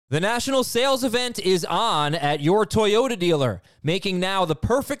The national sales event is on at your Toyota dealer, making now the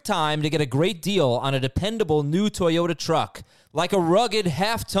perfect time to get a great deal on a dependable new Toyota truck. Like a rugged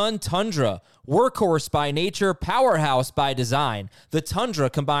half-ton Tundra, workhorse by nature, powerhouse by design, the Tundra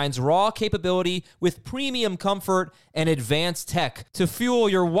combines raw capability with premium comfort and advanced tech to fuel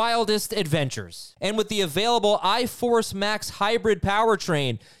your wildest adventures. And with the available iForce Max hybrid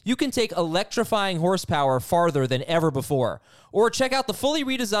powertrain, you can take electrifying horsepower farther than ever before. Or check out the fully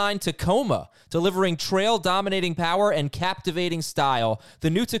redesigned Tacoma, delivering trail-dominating power and captivating style. The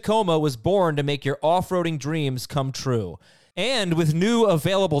new Tacoma was born to make your off-roading dreams come true. And with new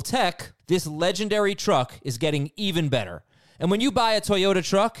available tech, this legendary truck is getting even better. And when you buy a Toyota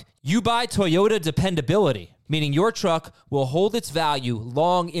truck, you buy Toyota dependability, meaning your truck will hold its value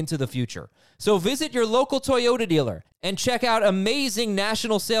long into the future. So visit your local Toyota dealer and check out amazing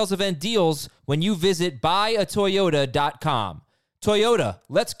national sales event deals when you visit buyatoyota.com. Toyota,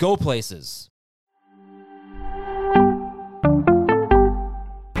 let's go places.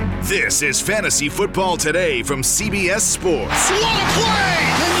 This is Fantasy Football Today from CBS Sports. What a play!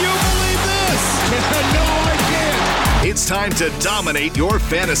 Can you believe this? No, I can't. It's time to dominate your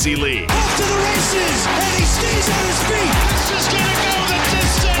fantasy league. Off to the races, and he stays on his feet. This is going to go the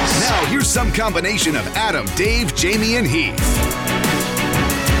distance. Now here's some combination of Adam, Dave, Jamie, and Heath.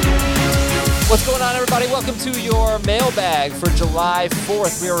 What's going on, everybody? Welcome to your mailbag for July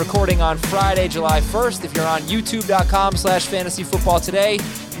 4th. We are recording on Friday, July 1st. If you're on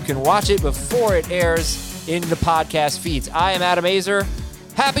youtube.com/fantasyfootballtoday, you can watch it before it airs in the podcast feeds. I am Adam Azer.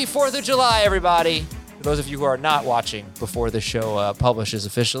 Happy 4th of July, everybody. For those of you who are not watching before the show publishes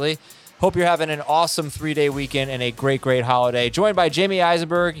officially, hope you're having an awesome 3-day weekend and a great, great holiday. Joined by Jamie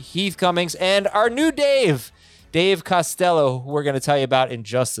Eisenberg, Heath Cummings, and our new Dave Costello, who we're going to tell you about in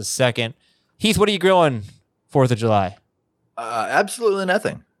just a second. Heath, what are you grilling 4th of July? Absolutely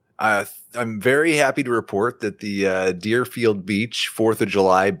nothing. I'm very happy to report that the Deerfield Beach 4th of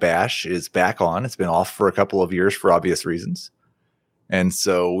July bash is back on. It's been off for a couple of years for obvious reasons. And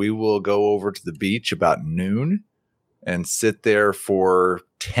so we will go over to the beach about noon and sit there for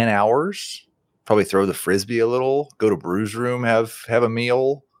 10 hours, probably throw the Frisbee a little, go to Brews Room, have a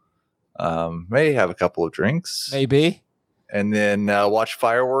meal, may have a couple of drinks. Maybe. And then watch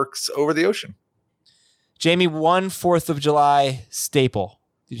fireworks over the ocean. Jamie, one 4th of July staple.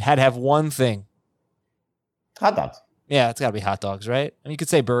 You had to have one thing. Hot dogs. Yeah, it's got to be hot dogs, right? I mean, you could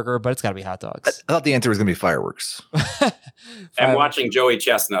say burger, but it's got to be hot dogs. I thought the answer was going to be fireworks. And watching Joey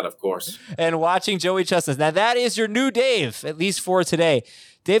Chestnut, of course. And watching Joey Chestnut. Now, that is your new Dave, at least for today.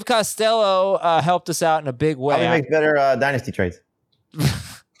 Dave Costello helped us out in a big way. Probably makes better dynasty trades.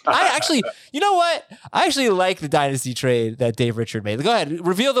 I actually, you know what? I actually like the dynasty trade that Dave Richard made. Go ahead.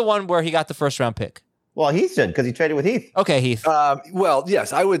 Reveal the one where he got the first round pick. Well, he should, because he traded with Heath. Okay, Heath. Well,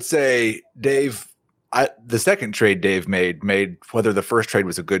 yes, I would say Dave, the second trade Dave made whether the first trade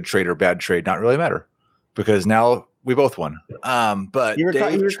was a good trade or bad trade, not really matter, because now we both won. But He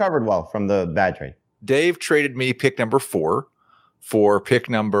recovered well from the bad trade. Dave traded me pick number 4 for pick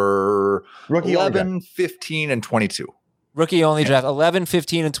number Rookie 11, 15, and 22. Rookie only draft 11,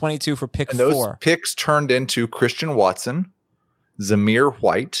 15, and 22 for pick 4. And those picks turned into Christian Watson, Zamir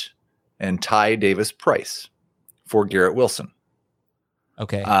White, and Ty Davis Price for Garrett Wilson.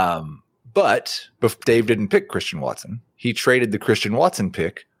 Okay. But Dave didn't pick Christian Watson. He traded the Christian Watson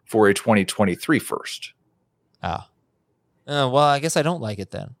pick for a 2023 first. Oh. Well, I guess I don't like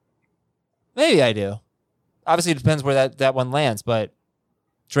it then. Maybe I do. Obviously, it depends where that one lands, but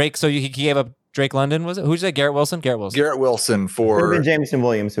Drake, so he gave up Drake London, was it? Who'd you say? Garrett Wilson? Garrett Wilson for... Could have been Jameson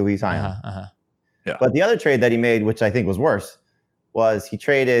Williams, who he's high on. Yeah. But the other trade that he made, which I think was worse, was he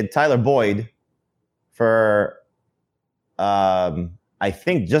traded Tyler Boyd for, I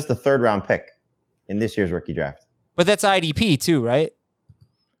think, just the 3rd round pick in this year's rookie draft. But that's IDP too, right?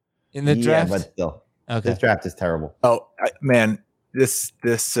 In the draft? Yeah, but still. Okay. This draft is terrible. Oh, man. This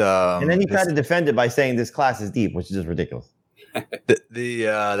and then he tried to defend it by saying this class is deep, which is just ridiculous. The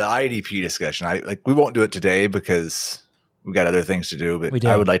IDP discussion, we won't do it today because we've got other things to do, but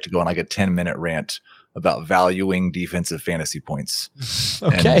I would like to go on like a 10-minute rant about valuing defensive fantasy points.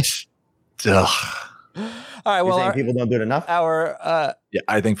 Okay. All right. Well, people don't do it enough. Yeah,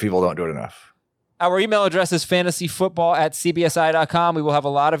 I think people don't do it enough. Our email address is fantasyfootball@cbsi.com. We will have a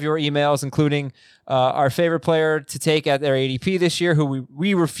lot of your emails, including our favorite player to take at their ADP this year, who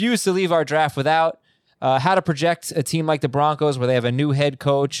we refuse to leave our draft without. How to project a team like the Broncos where they have a new head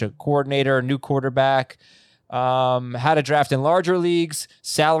coach, a coordinator, a new quarterback, how to draft in larger leagues,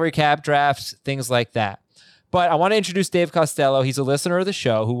 salary cap drafts, things like that. But I want to introduce Dave Costello. He's a listener of the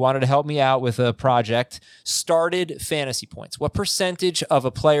show who wanted to help me out with a project, Started Fantasy Points. What percentage of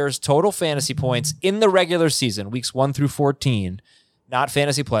a player's total fantasy points in the regular season, weeks 1 through 14, not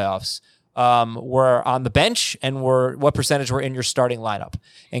fantasy playoffs, were on the bench, and what percentage were in your starting lineup?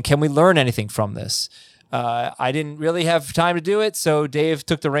 And can we learn anything from this? I didn't really have time to do it, so Dave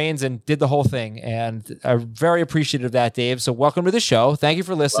took the reins and did the whole thing, and I'm very appreciative of that, Dave. So welcome to the show. Thank you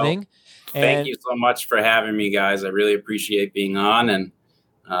for listening. Thank you so much for having me, guys. I really appreciate being on, and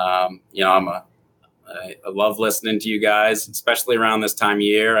I love listening to you guys, especially around this time of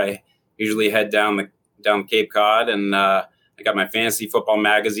year. I usually head down Cape Cod, and I got my fantasy football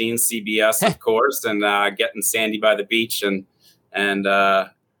magazine, CBS, of course, and getting sandy by the beach, and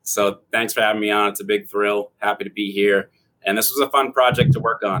so thanks for having me on. It's a big thrill. Happy to be here, and this was a fun project to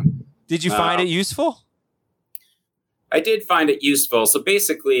work on. Did you find it useful? I did find it useful. So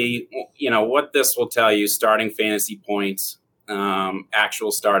basically, what this will tell you, starting fantasy points,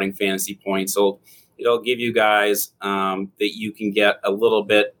 actual starting fantasy points. So it'll give you guys that you can get a little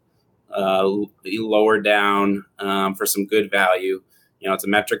bit lower down for some good value. It's a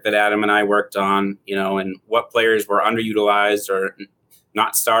metric that Adam and I worked on, and what players were underutilized or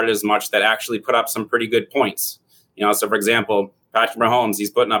not started as much that actually put up some pretty good points. So for example, Patrick Mahomes, he's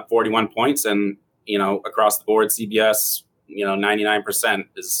putting up 41 points, and across the board, CBS, 99%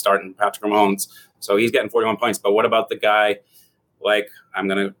 is starting Patrick Mahomes. So he's getting 41 points. But what about the guy, I'm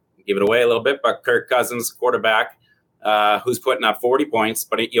going to give it away a little bit, but Kirk Cousins, quarterback, who's putting up 40 points,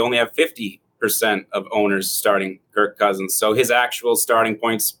 but you only have 50% of owners starting Kirk Cousins. So his actual starting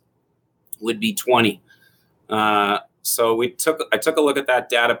points would be 20. So I took a look at that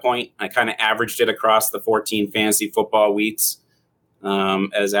data point. I kind of averaged it across the 14 fantasy football weeks,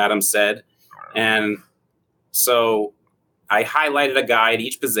 as Adam said. And so I highlighted a guy at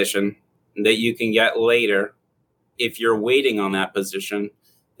each position that you can get later if you're waiting on that position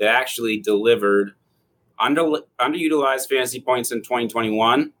that actually delivered underutilized fantasy points in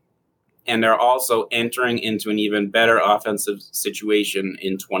 2021. And they're also entering into an even better offensive situation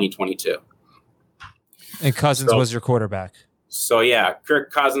in 2022. And Cousins was your quarterback. So, yeah,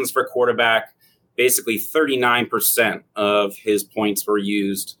 Kirk Cousins for quarterback, basically 39% of his points were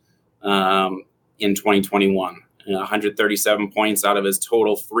used in 2021, 137 points out of his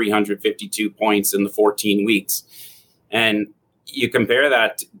total 352 points in the 14 weeks. And you compare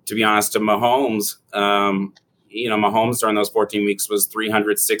that, to be honest, to Mahomes. Mahomes during those 14 weeks was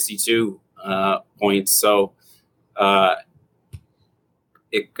 362 points. So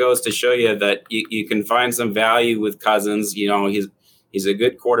it goes to show you that you can find some value with Cousins. He's a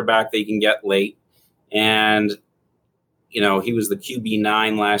good quarterback that you can get late. And, he was the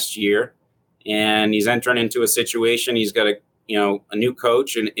QB9 last year. And he's entering into a situation. He's got a new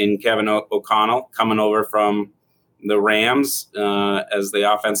coach in Kevin O'Connell coming over from the Rams as the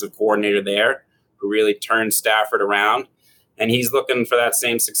offensive coordinator there, who really turned Stafford around. And he's looking for that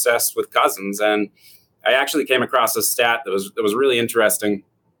same success with Cousins. And I actually came across a stat that was really interesting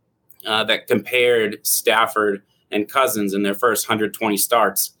that compared Stafford and Cousins in their first 120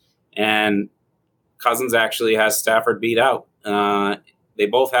 starts. And Cousins actually has Stafford beat out. They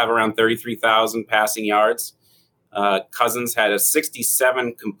both have around 33,000 passing yards. Cousins had a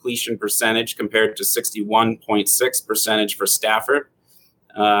 67 completion percentage compared to 61.6 percentage for Stafford.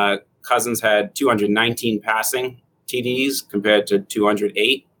 Cousins had 219 passing TDs compared to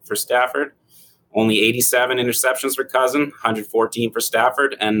 208 for Stafford. Only 87 interceptions for Cousins, 114 for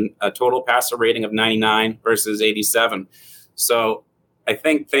Stafford, and a total passer rating of 99 versus 87. So I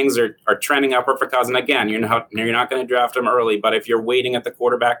think things are trending upward for Cousins. Again, you're not going to draft him early, but if you're waiting at the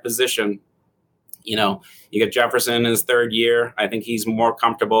quarterback position, you get Jefferson in his third year. I think he's more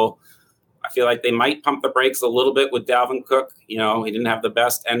comfortable. I feel like they might pump the brakes a little bit with Dalvin Cook. He didn't have the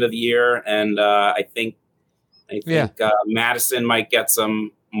best end of the year, and I think Madison might get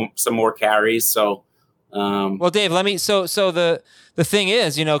some more carries. So, well, Dave, so the thing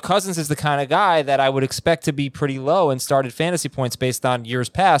is, Cousins is the kind of guy that I would expect to be pretty low in started fantasy points based on years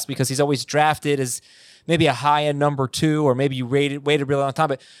past, because he's always drafted as maybe a high-end number 2, or maybe you waited really long time,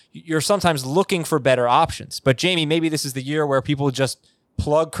 but you're sometimes looking for better options. But Jamie, maybe this is the year where people just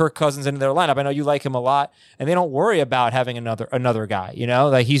plug Kirk Cousins into their lineup. I know you like him a lot, and they don't worry about having another guy,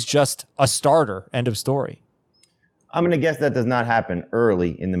 like he's just a starter, end of story. I'm going to guess that does not happen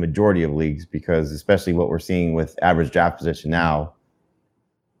early in the majority of leagues, because especially what we're seeing with average draft position now,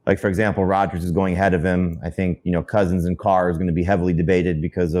 like, for example, Rodgers is going ahead of him. I think, Cousins and Carr is going to be heavily debated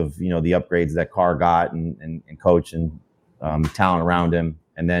because of, the upgrades that Carr got and coach and talent around him.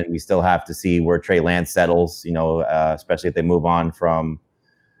 And then we still have to see where Trey Lance settles, especially if they move on from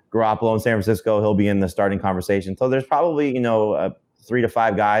Garoppolo in San Francisco, he'll be in the starting conversation. So there's probably, 3 to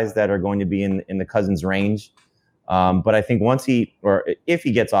 5 guys that are going to be in the Cousins range. But I think if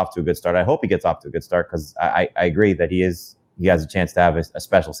he gets off to a good start, I hope he gets off to a good start, because I agree that he has a chance to have a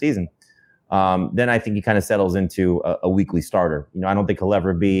special season. Then I think he kind of settles into a weekly starter. I don't think he'll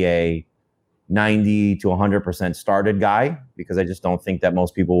ever be a 90 to 100% started guy, because I just don't think that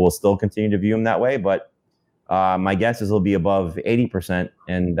most people will still continue to view him that way. But my guess is he'll be above 80%,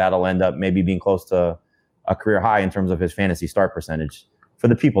 and that'll end up maybe being close to a career high in terms of his fantasy start percentage for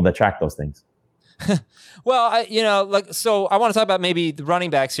the people that track those things. Well, so I want to talk about maybe the running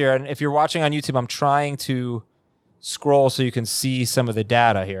backs here. And if you're watching on YouTube, I'm trying to scroll so you can see some of the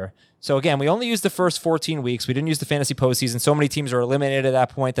data here. So again, we only used the first 14 weeks. We didn't use the fantasy postseason. So many teams are eliminated at that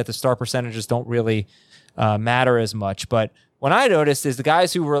point that the start percentages don't really matter as much. But what I noticed is the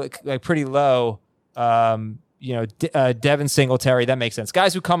guys who were like pretty low, Devin Singletary, that makes sense.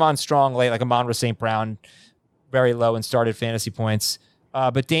 Guys who come on strong late, like Amon-Ra St. Brown, very low in started fantasy points.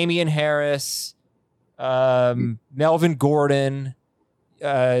 But Damian Harris, Melvin Gordon,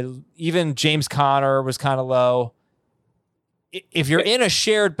 even James Conner was kind of low. If you're in a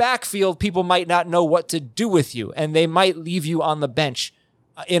shared backfield, people might not know what to do with you, and they might leave you on the bench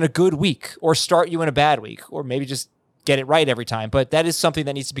in a good week or start you in a bad week, or maybe just get it right every time. But that is something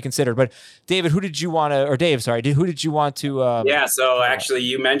that needs to be considered. But David, who did you want to Yeah, so actually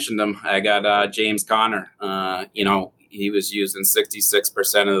you mentioned him. I got James Conner. He was used in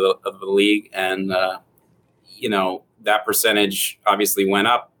 66% of the league, and that percentage obviously went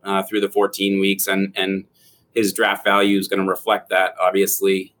up through the 14 weeks, and his draft value is going to reflect that,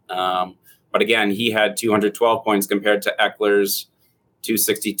 obviously. But again, he had 212 points compared to Eckler's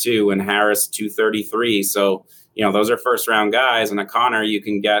 262 and Harris 233. So, those are first round guys, and a Connor you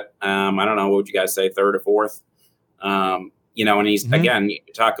can get, I don't know, what would you guys say, third or fourth? And he's, again, you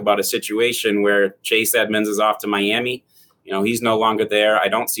talk about a situation where Chase Edmonds is off to Miami. He's no longer there. I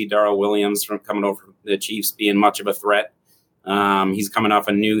don't see Darrell Williams from coming over from the Chiefs being much of a threat. He's coming off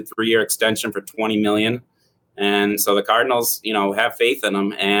a new 3-year extension for $20 million. And so the Cardinals, have faith in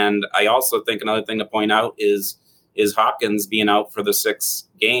him. And I also think another thing to point out is Hopkins being out for the 6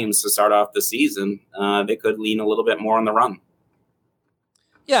 games to start off the season. They could lean a little bit more on the run.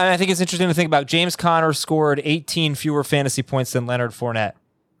 Yeah, and I think it's interesting to think about. James Conner scored 18 fewer fantasy points than Leonard Fournette,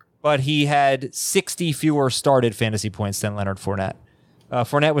 but he had 60 fewer started fantasy points than Leonard Fournette.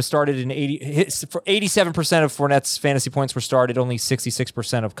 Fournette was started in 87% of Fournette's fantasy points were started, only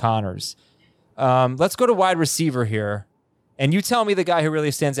 66% of Conner's. Let's go to wide receiver here, and you tell me the guy who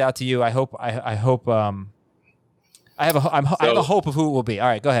really stands out to you. I have a hope of who it will be. All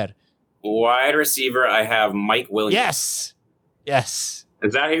right, go ahead. Wide receiver, I have Mike Williams. Yes.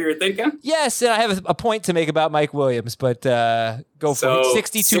 Is that who you're thinking? Yes, and I have a point to make about Mike Williams, but go for it.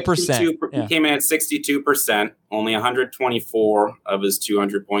 62%. He came in at 62%. Only 124 of his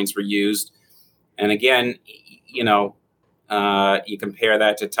 200 points were used. And again, you compare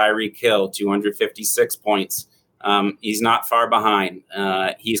that to Tyreek Hill, 256 points. He's not far behind.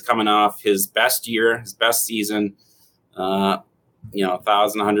 He's coming off his best year, his best season.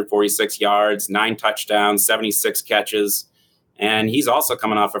 1,146 yards, 9 touchdowns, 76 catches. And he's also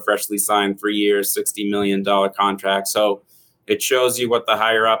coming off a freshly signed 3 years, $60 million contract. So it shows you what the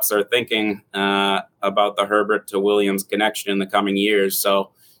higher ups are thinking about the Herbert to Williams connection in the coming years. So,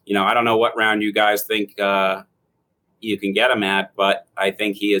 I don't know what round you guys think you can get him at, but I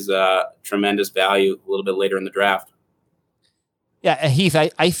think he is a tremendous value a little bit later in the draft. Yeah, Heath,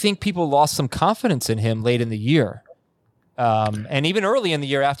 I think people lost some confidence in him late in the year. And even early in the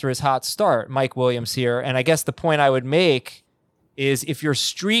year after his hot start, Mike Williams here. And I guess the point I would make is if you're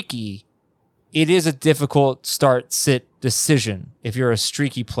streaky, it is a difficult start-sit decision if you're a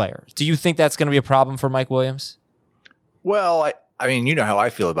streaky player. Do you think that's going to be a problem for Mike Williams? Well, I mean, you know how I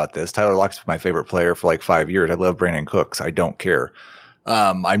feel about this. Tyler Lockett's my favorite player for like 5 years. I love Brandon Cooks. I don't care.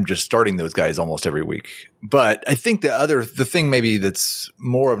 I'm just starting those guys almost every week. But I think the thing maybe that's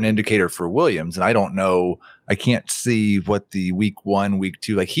more of an indicator for Williams, and I don't know, I can't see what the week 1, week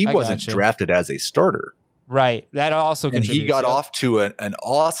 2, like he wasn't drafted as a starter. Right. That also contributes. And he got off to an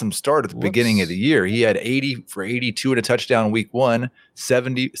awesome start at the beginning of the year. He had 80 for 82 and a touchdown week 1,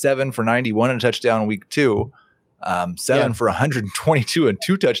 77 for 91 and a touchdown week 2, 7 for 122 and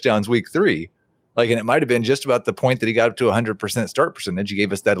 2 touchdowns week 3. And it might have been just about the point that he got up to 100% start percentage. He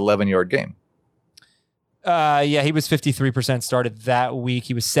gave us that 11-yard game. He was 53% started that week.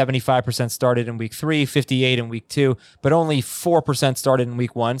 He was 75% started in week 3, 58 in week 2, but only 4% started in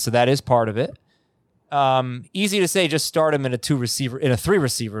week 1. So that is part of it. Easy to say, just start him in a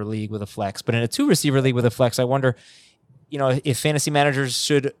 3-receiver league with a flex, but in a 2-receiver league with a flex, I wonder, if fantasy managers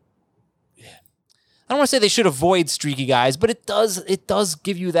should I don't want to say they should avoid streaky guys, but it does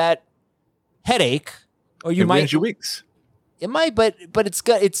give you that headache, or you It might wins you weeks. It might, but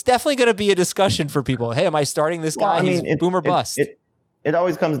it's definitely going to be a discussion for people. Hey, am I starting this guy? He's boom or bust. It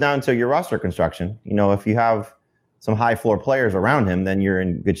always comes down to your roster construction. If you have some high floor players around him, then you're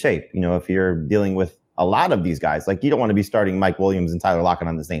in good shape. If you're dealing with a lot of these guys, like, you don't want to be starting Mike Williams and Tyler Lockett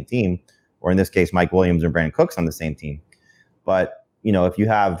on the same team, or in this case, Mike Williams and Brandon Cooks on the same team. But, if you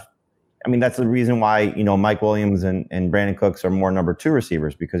have, that's the reason why, Mike Williams and Brandon Cooks are more number 2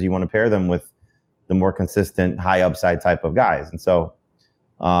 receivers, because you want to pair them with the more consistent, high upside type of guys. And so,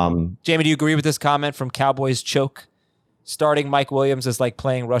 Jamie, do you agree with this comment from Cowboys Choke? Starting Mike Williams is like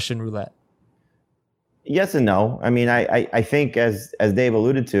playing Russian roulette. Yes and no. I think as Dave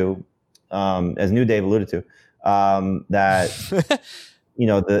alluded to, as new Dave alluded to, that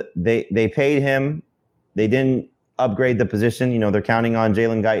they paid him. They didn't upgrade the position. They're counting on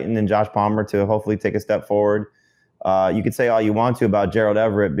Jalen Guyton and Josh Palmer to hopefully take a step forward. You could say all you want to about Gerald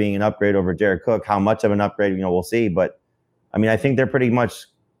Everett being an upgrade over Jared Cook. How much of an upgrade, we'll see. But I think they're pretty much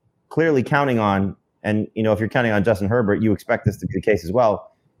clearly counting on, and if you're counting on Justin Herbert, you expect this to be the case as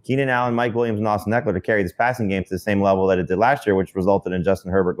well. Keenan Allen, Mike Williams, and Austin Eckler to carry this passing game to the same level that it did last year, which resulted in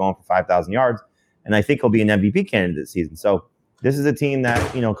Justin Herbert going for 5,000 yards. And I think he'll be an MVP candidate this season. So this is a team that,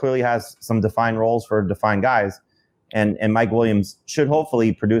 clearly has some defined roles for defined guys. And Mike Williams should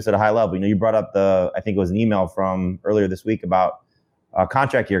hopefully produce at a high level. You brought up I think it was an email from earlier this week about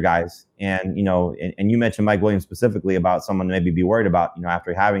contract year guys. And, and you mentioned Mike Williams specifically about someone to maybe be worried about,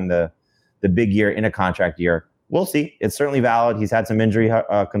 after having the big year in a contract year. We'll see. It's certainly valid. He's had some injury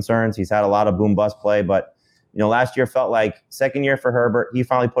concerns. He's had a lot of boom bust play, but last year felt like second year for Herbert. He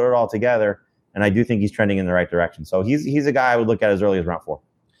finally put it all together, and I do think he's trending in the right direction. So he's a guy I would look at as early as round 4.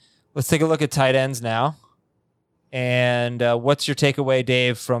 Let's take a look at tight ends now. And what's your takeaway,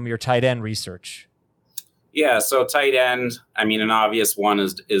 Dave, from your tight end research? Yeah, so tight end, an obvious one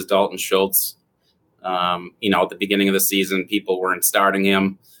is Dalton Schultz. At the beginning of the season, people weren't starting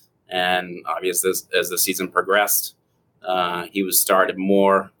him. And obviously, as the season progressed, he was started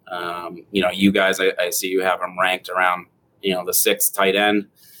more. You guys, I see you have him ranked around, the 6th tight end.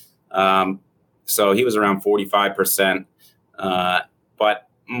 So he was around 45%. But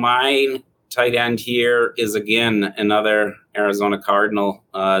my tight end here is, again, another Arizona Cardinal,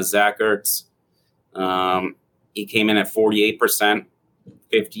 Zach Ertz. He came in at 48%,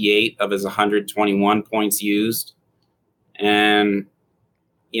 58 of his 121 points used. And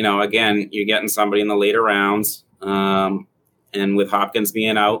again, you're getting somebody in the later rounds. And with Hopkins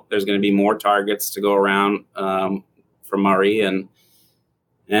being out, there's going to be more targets to go around for Murray. And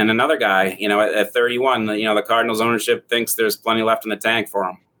another guy, at 31, the Cardinals ownership thinks there's plenty left in the tank for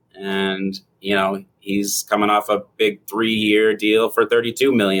him. And, he's coming off a big 3-year deal for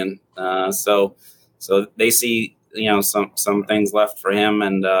 $32 million. So they see, some things left for him.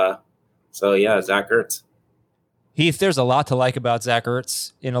 And Zach Ertz. Heath, there's a lot to like about Zach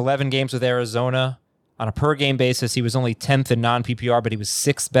Ertz. In 11 games with Arizona, on a per-game basis, he was only 10th in non-PPR, but he was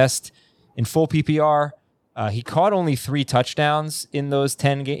 6th best in full PPR. He caught only 3 touchdowns in those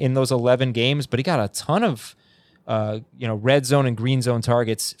 11 games, but he got a ton of red zone and green zone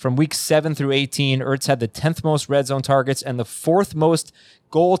targets. From week 7 through 18, Ertz had the 10th most red zone targets and the 4th most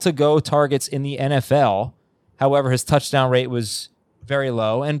goal-to-go targets in the NFL. However, his touchdown rate was very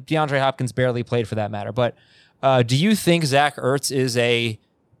low, and DeAndre Hopkins barely played for that matter. But do you think Zach Ertz is a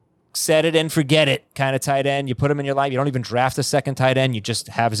set it and forget it kind of tight end? You put him in your lineup. You don't even draft a second tight end. You just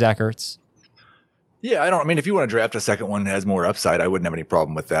have Zach Ertz. Yeah, if you want to draft a second one that has more upside, I wouldn't have any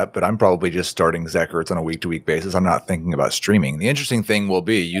problem with that. But I'm probably just starting Zach Ertz on a week-to-week basis. I'm not thinking about streaming. The interesting thing will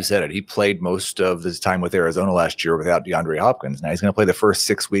be, you said it, he played most of his time with Arizona last year without DeAndre Hopkins. Now he's going to play the first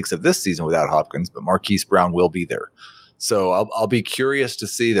 6 weeks of this season without Hopkins, but Marquise Brown will be there. So I'll be curious to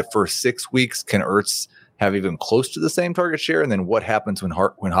see the first 6 weeks. Can Ertz have even close to the same target share? And then what happens when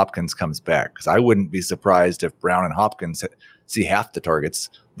Hopkins comes back? Because I wouldn't be surprised if Brown and Hopkins see half the targets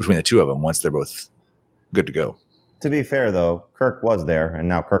between the two of them once they're both good to go. To be fair, though, Kirk was there, and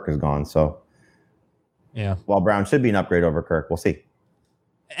now Kirk is gone. So, yeah, while Brown should be an upgrade over Kirk, we'll see.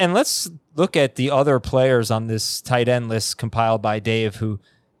 And let's look at the other players on this tight end list compiled by Dave, who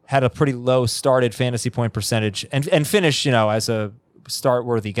had a pretty low started fantasy point percentage and finished, as a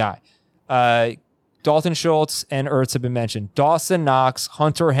start-worthy guy. Dalton Schultz and Ertz have been mentioned. Dawson Knox,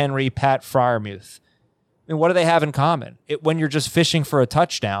 Hunter Henry, Pat Freiermuth. What do they have in common? When you're just fishing for a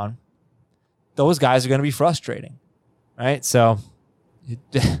touchdown, those guys are going to be frustrating, right? So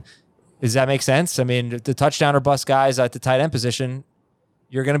does that make sense? The touchdown or bust guys at the tight end position,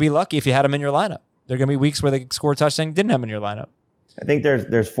 you're going to be lucky if you had them in your lineup. There are going to be weeks where they score a touchdown, didn't have them in your lineup. I think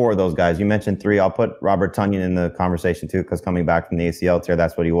there's 4 of those guys. You mentioned 3. I'll put Robert Tonyan in the conversation too, because coming back from the ACL tear,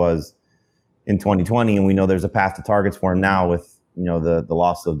 that's what he was in 2020, and we know there's a path to targets for him now with the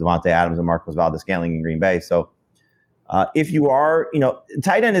loss of Devontae Adams and Marcos Valdes-Scantling in Green Bay. So if you are,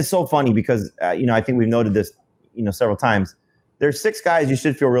 tight end is so funny because I think we've noted this several times. There's 6 guys you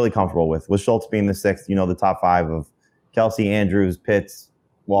should feel really comfortable with Schultz being the 6th. The top 5 of Kelsey, Andrews, Pitts,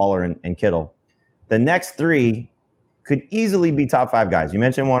 Waller, and Kittle. The next 3 could easily be top 5 guys. You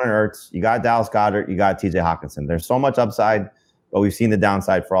mentioned one in Ertz. You got Dallas Goedert. You got TJ Hawkinson. There's so much upside, but we've seen the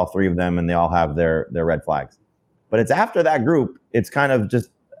downside for all 3 of them, and they all have their red flags. But it's after that group, it's kind of just,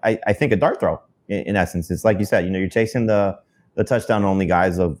 I think, a dart throw in essence. It's like you said, you're chasing the touchdown-only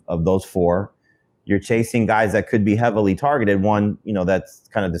guys of those 4. You're chasing guys that could be heavily targeted. One, that's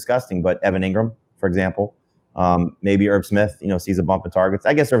kind of disgusting, but Evan Ingram, for example. Maybe Irv Smith, sees a bump of targets.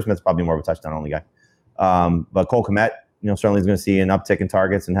 I guess Irv Smith's probably more of a touchdown-only guy. But Cole Kmet, certainly is going to see an uptick in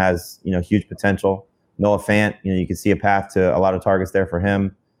targets and has, huge potential. Noah Fant, you can see a path to a lot of targets there for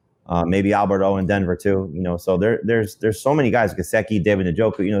him. Maybe Albert O in Denver too. So there's so many guys, Gesicki, David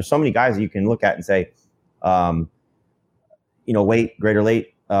Njoku, so many guys that you can look at and say, wait, great or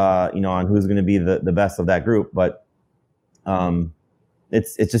late, on who's going to be the best of that group. But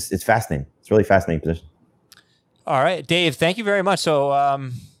it's fascinating. It's a really fascinating position. All right, Dave, thank you very much. So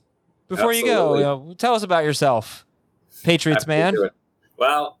before you go, tell us about yourself. Patriots man.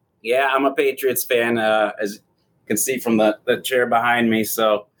 Well, yeah, I'm a Patriots fan, as you can see from the chair behind me.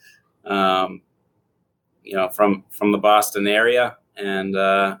 So, from the Boston area, and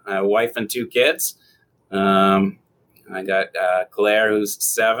I have a wife and 2 kids. I got Claire, who's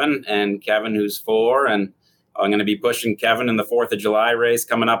 7, and Kevin, who's 4, and I'm going to be pushing Kevin in the 4th of July race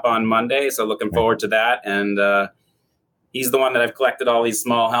coming up on Monday. So looking forward to that. And he's the one that I've collected all these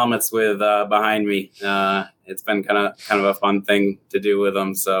small helmets with behind me. It's been kind of a fun thing to do with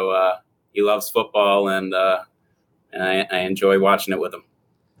him. So he loves football, and I enjoy watching it with him.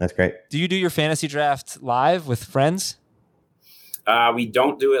 That's great. Do you do your fantasy draft live with friends? We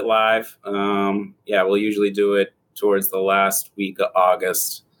don't do it live. We'll usually do it towards the last week of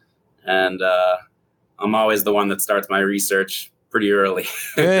August. And I'm always the one that starts my research pretty early.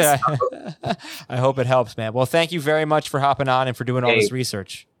 Yeah. I hope it helps, man. Well, thank you very much for hopping on and for doing all this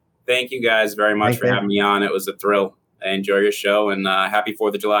research. Thank you guys very much for having me on. It was a thrill. I enjoy your show, and happy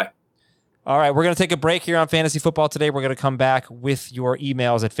 4th of July. All right, we're going to take a break here on Fantasy Football today. We're going to come back with your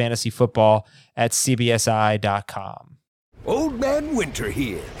emails at fantasyfootball@cbsi.com. Old Man Winter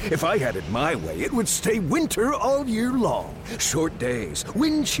here. If I had it my way, it would stay winter all year long. Short days,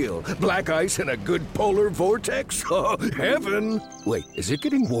 wind chill, black ice, and a good polar vortex. Oh, heaven. Wait, is it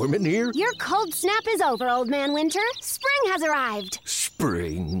getting warm in here? Your cold snap is over, Old Man Winter. Spring has arrived.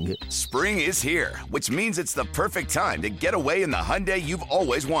 Spring. Spring is here, which means it's the perfect time to get away in the Hyundai you've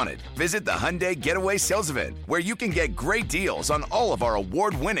always wanted. Visit the Hyundai Getaway Sales Event, where you can get great deals on all of our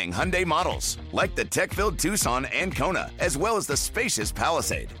award-winning Hyundai models, like the tech-filled Tucson and Kona, as well as the spacious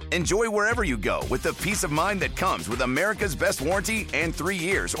Palisade. Enjoy wherever you go with the peace of mind that comes with America's best warranty and 3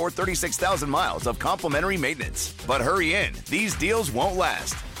 years or 36,000 miles of complimentary maintenance. But hurry in, these deals won't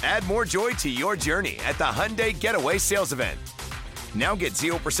last. Add more joy to your journey at the Hyundai Getaway Sales Event. Now get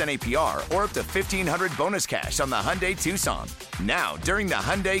 0% APR or up to $1,500 bonus cash on the Hyundai Tucson. Now, during the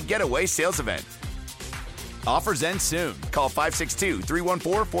Hyundai Getaway Sales Event. Offers end soon. Call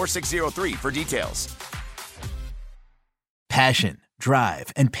 562-314-4603 for details. Passion,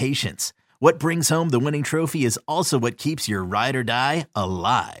 drive, and patience. What brings home the winning trophy is also what keeps your ride or die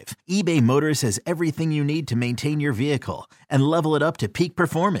alive. eBay Motors has everything you need to maintain your vehicle and level it up to peak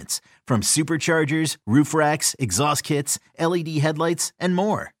performance, from superchargers, roof racks, exhaust kits, LED headlights, and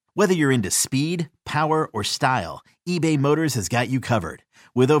more. Whether you're into speed, power, or style, eBay Motors has got you covered.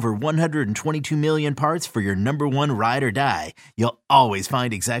 With over 122 million parts for your number one ride or die, you'll always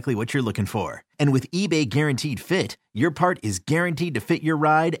find exactly what you're looking for. And with eBay Guaranteed Fit, your part is guaranteed to fit your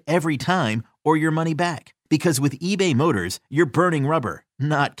ride every time or your money back. Because with eBay Motors, you're burning rubber,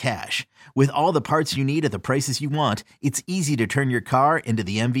 not cash. With all the parts you need at the prices you want, it's easy to turn your car into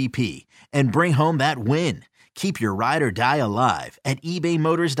the MVP and bring home that win. Keep your ride or die alive at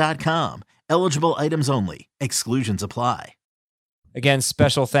ebaymotors.com. Eligible items only. Exclusions apply. Again,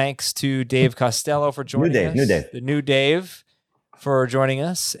 special thanks to Dave Costello for joining us. The new Dave for joining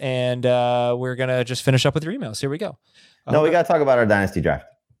us. And we're going to just finish up with your emails. Here we go. No, we got to talk about our dynasty draft.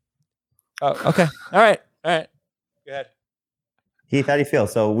 Oh, okay. All right. Go ahead. Heath, how do you feel?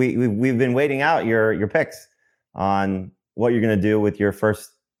 So we've been waiting out your picks on what you're going to do with your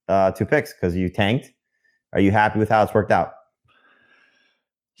first 2 picks because you tanked. Are you happy with how it's worked out?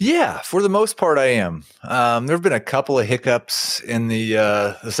 Yeah, for the most part, I am. There have been a couple of hiccups in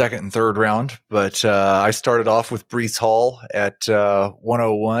the second and third round, but I started off with Breece Hall at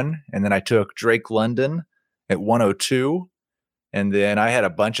 101, and then I took Drake London at 102, and then I had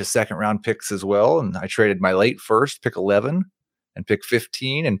a bunch of second round picks as well, and I traded my late first, pick 11, and pick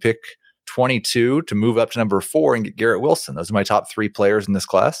 15, and pick 22 to move up to number 4 and get Garrett Wilson. Those are my top 3 players in this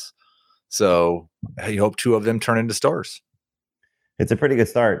class. So I hope 2 of them turn into stars. It's a pretty good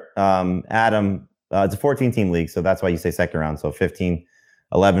start. Adam, it's a 14-team league, so that's why you say second round. So 15,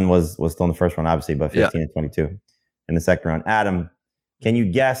 11 was still in the first round, obviously, but 15 and 22 in the second round. Adam, can you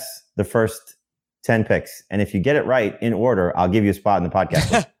guess the first 10 picks? And if you get it right in order, I'll give you a spot in the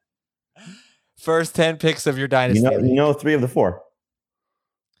podcast. First 10 picks of your dynasty. You know 3 of the 4.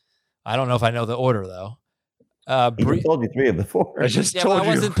 I don't know if I know the order, though. I told you 3 of the 4. I just told you. I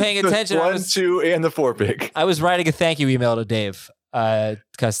wasn't paying attention. 1, 2, and the 4 pick. I was writing a thank you email to Dave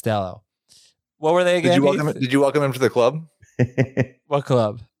Costello. What were they again? Did you welcome him to the club? What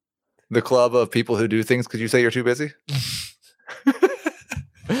club? The club of people who do things because you say you're too busy?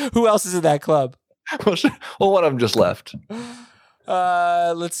 Who else is in that club? Well, one of them just left.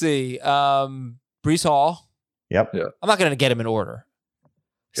 Let's see. Breece Hall. Yep. Yeah. I'm not going to get him in order.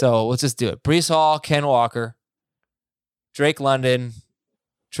 So let's just do it. Breece Hall, Ken Walker, Drake London,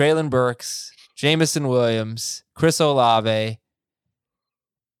 Treylon Burks, Jameson Williams, Chris Olave,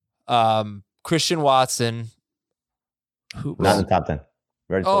 Christian Watson. Not in the top 10.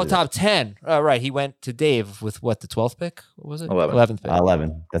 Top 10. Right. He went to Dave with what, the 12th pick? What was it? 11th pick.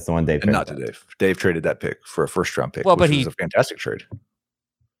 11. That's the one Dave and not to Dave. Dave traded that pick for a first round pick, which was a fantastic trade.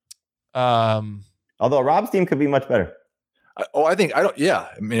 Although Rob's team could be much better. I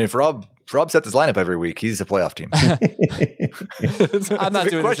mean, if Rob sets his lineup every week, he's a playoff team. I'm not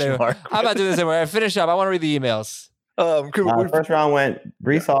doing this anymore. I'm not doing this anymore. I finish up. I want to read the emails. First round went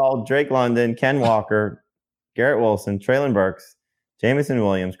Breece Hall, Drake London, Ken Walker, Garrett Wilson, Treylon Burks, Jameson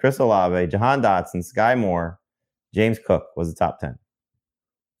Williams, Chris Olave, Jahan Dotson, Sky Moore, James Cook was the top 10.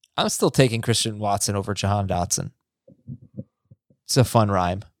 I'm still taking Christian Watson over Jahan Dotson. It's a fun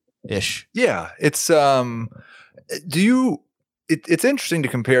rhyme-ish. Yeah, it's it's interesting to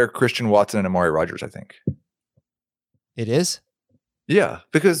compare Christian Watson and Amari Rodgers, I think. It is? Yeah,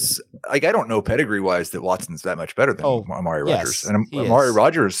 because I don't know pedigree-wise that Watson's that much better than Amari Rodgers. And Amari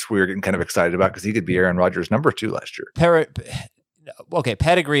Rodgers, we were getting kind of excited about because he could be Aaron Rodgers' number 2 last year. Okay,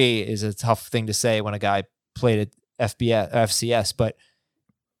 pedigree is a tough thing to say when a guy played at FCS, but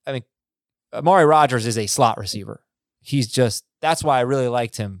I mean, Amari Rodgers is a slot receiver. That's why I really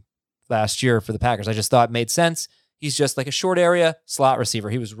liked him last year for the Packers. I just thought it made sense. He's just like a short area slot receiver.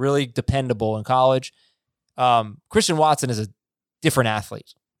 He was really dependable in college. Christian Watson is a different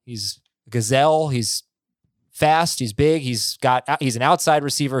athlete. He's a gazelle. He's fast. He's big. He's an outside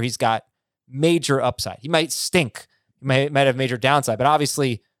receiver. He's got major upside. He might stink. He might have major downside, but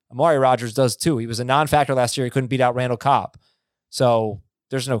obviously Amari Rodgers does too. He was a non-factor last year. He couldn't beat out Randall Cobb. So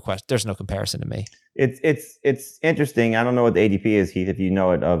there's no question. There's no comparison to me. It's interesting. I don't know what the ADP is, Heath, if you know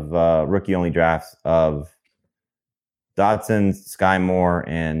it, of rookie only drafts of Dotson, Sky Moore,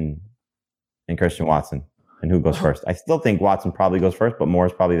 and Christian Watson, and who goes first. I still think Watson probably goes first, but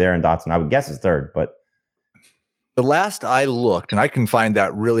Moore's probably there, and Dotson I would guess is third. But the last I looked, and I can find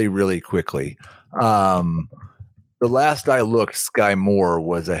that really, really quickly. The last I looked, Sky Moore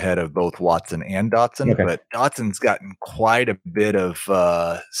was ahead of both Watson and Dotson, but Dotson's gotten quite a bit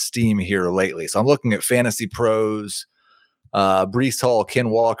of steam here lately. So I'm looking at Fantasy Pros, Breece Hall, Ken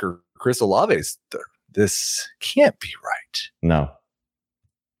Walker, Chris Olave's third. This can't be right. No.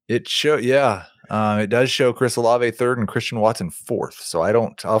 It does show Chris Olave third and Christian Watson fourth. So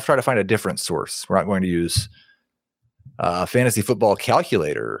I'll try to find a different source. We're not going to use Fantasy Football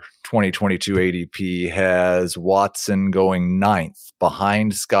Calculator 2022 ADP has Watson going 9th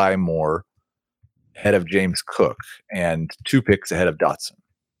behind Sky Moore, ahead of James Cook, and 2 picks ahead of Dotson.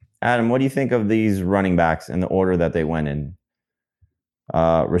 Adam, what do you think of these running backs in the order that they went in?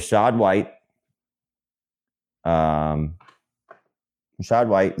 Rachaad White, Zamir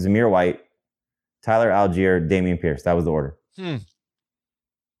White, Tyler Algier, Dameon Pierce. That was the order.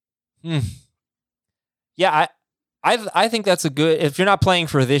 Yeah, I think that's a good, if you're not playing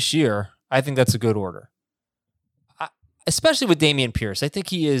for this year, I think that's a good order. Especially with Dameon Pierce. I think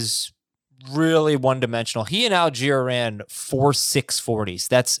he is really one-dimensional. He and Algier ran 4.6 40s.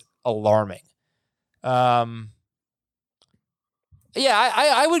 That's alarming. Yeah,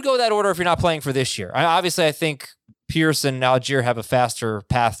 I would go that order if you're not playing for this year. Obviously, I think Pierce and Algier have a faster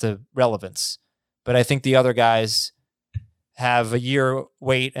path to relevance, but I think the other guys have a year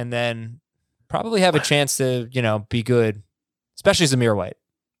wait and then probably have a chance to, be good, especially Zamir White.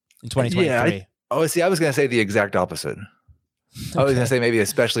 in 2023. Yeah, I was going to say the exact opposite. I was going to say maybe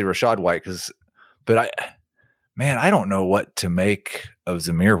especially Rashad White but I don't know what to make of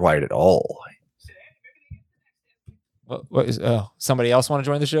Zamir White at all. What is? Oh, somebody else want to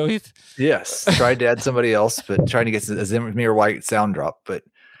join the show, Heath? Yes, tried to add somebody else, but trying to get a Zamir White sound drop. But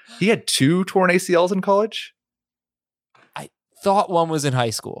he had 2 torn ACLs in college. I thought one was in high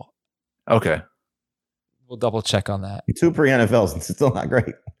school. Okay, we'll double check on that. 2 pre-NFLs, it's still not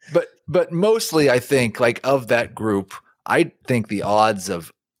great. But mostly, I think like of that group, I think the odds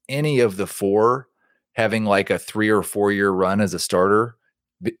of any of the 4 having like a 3 or 4 year run as a starter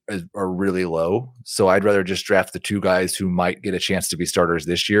are really low. So I'd rather just draft the 2 guys who might get a chance to be starters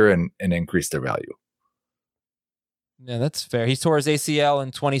this year and increase their value. Yeah, that's fair. He tore his ACL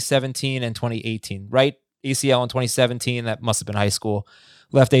in 2017 and 2018, right? ACL in 2017, that must have been high school.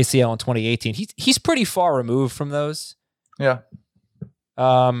 Left ACL in 2018. He's pretty far removed from those. Yeah.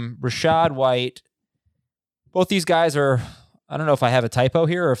 Rashad White, both these guys are, I don't know if I have a typo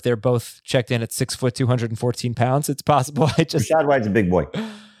here or if they're both checked in at 6 foot, 214 pounds. It's possible. Rashad White's a big boy.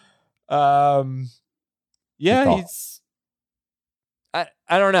 Yeah, I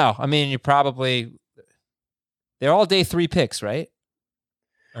don't know. I mean, they're all day 3 picks, right?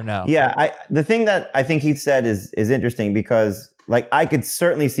 Or no? Yeah. The thing that I think he said is interesting because like I could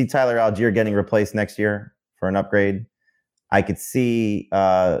certainly see Tyler Algier getting replaced next year for an upgrade. I could see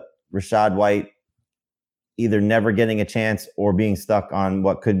Rashad White either never getting a chance or being stuck on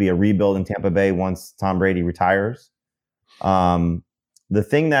what could be a rebuild in Tampa Bay once Tom Brady retires. The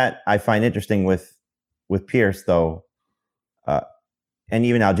thing that I find interesting with Pierce, though, and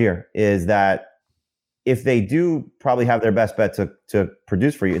even Algier, is that if they do probably have their best bet to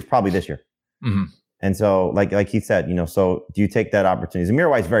produce for you, it's probably this year. Mm-hmm. And so, like he said, so do you take that opportunity? Zamir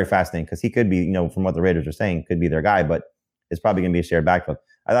White's very fascinating because he could be, from what the Raiders are saying, could be their guy, but it's probably going to be a shared backfield.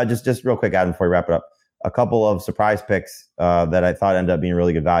 I thought just real quick, Adam, before we wrap it up, a couple of surprise picks that I thought ended up being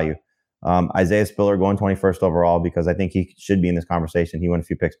really good value. Isaiah Spiller going 21st overall because I think he should be in this conversation. He went a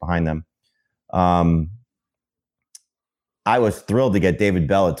few picks behind them. I was thrilled to get David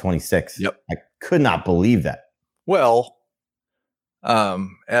Bell at 26. Yep. I could not believe that. Well,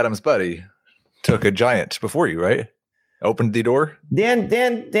 Adam's buddy took a giant before you, right? Opened the door. Dan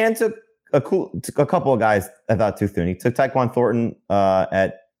took a couple of guys I thought too soon. He took Tyquan Thornton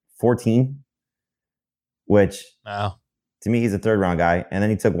at 14, which to me he's a 3rd round guy, and then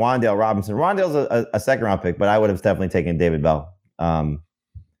he took Wan'Dale Robinson. Wan'Dale's a 2nd round pick, but I would have definitely taken David Bell. I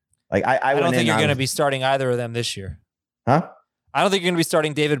don't think you're going to be starting either of them this year. Huh? I don't think you're going to be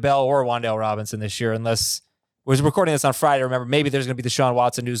starting David Bell or Wan'Dale Robinson this year unless we're recording this on Friday. Remember, maybe there's going to be the Deshaun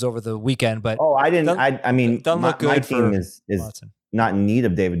Watson news over the weekend, but doesn't look good. My team is Watson. Not in need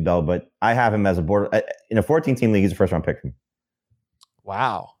of David Bell, but I have him as a border in a 14-team league. He's a 1st round pick for me.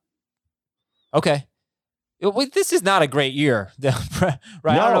 Wow. Okay. This is not a great year, right?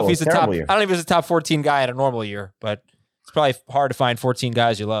 No, I don't know if he's a top. Year. I don't know if he's a top 14 guy in a normal year, but it's probably hard to find 14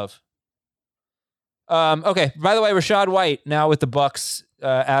 guys you love. Okay. By the way, Rashad White now with the Bucks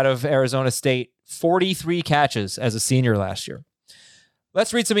out of Arizona State, 43 catches as a senior last year.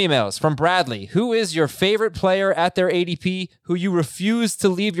 Let's read some emails from Bradley. Who is your favorite player at their ADP who you refuse to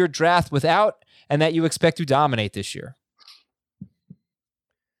leave your draft without and that you expect to dominate this year?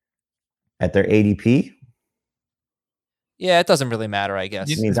 At their ADP? Yeah, it doesn't really matter, I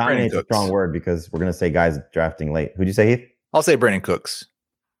guess. I mean, dominate's a strong word because we're going to say guys drafting late. Who'd you say, Heath? I'll say Brandon Cooks.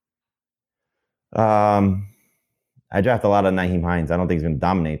 I draft a lot of Nyheim Hines. I don't think he's going to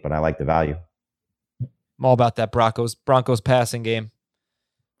dominate, but I like the value. I'm all about that Broncos passing game.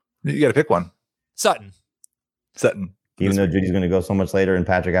 You got to pick one. Sutton. Even though Judy's going to go so much later and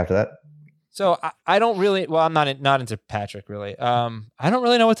Patrick after that? So I don't really, well, I'm not into Patrick really. I don't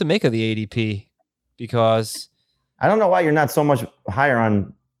really know what to make of the ADP because I don't know why you're not so much higher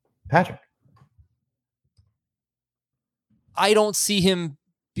on Patrick. I don't see him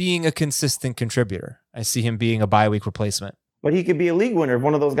being a consistent contributor. I see him being a bye week replacement. But he could be a league winner if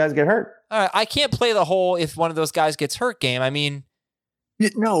one of those guys get hurt. I can't play the whole if one of those guys gets hurt game. I mean,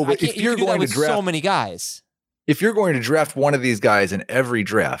 no, but if you're going to draft so many guys, if you're going to draft one of these guys in every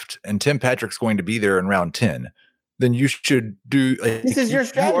draft, and Tim Patrick's going to be there in round 10, then you should do. This is your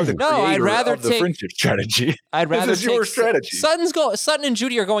strategy. No, I'd rather take the friendship strategy. I'd rather this is your strategy. Sutton and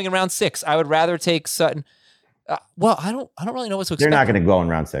Judy are going in round 6. I would rather take Sutton. Well, I don't really know what to expect. They're not going to go in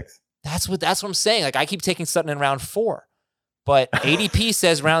round 6. That's what I'm saying. Like I keep taking Sutton in round 4, but ADP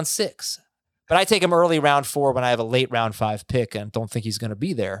says round 6. But I take him early round 4 when I have a late round 5 pick and don't think he's going to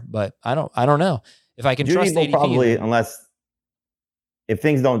be there. But I don't know if I can Judy trust will ADP. Probably, unless if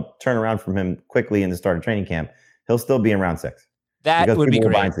things don't turn around from him quickly in the start of training camp, he'll still be in round 6. That Because would be people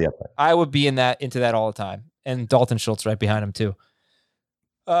will buy great. into the upside. I would be into that all the time. And Dalton Schultz right behind him too.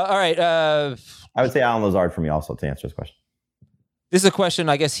 All right. I would say Alan Lazard for me also to answer this question. This is a question,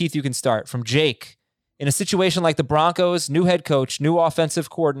 I guess, Heath, you can start. From Jake. In a situation like the Broncos, new head coach, new offensive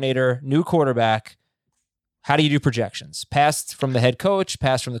coordinator, new quarterback, how do you do projections? Pass from the head coach,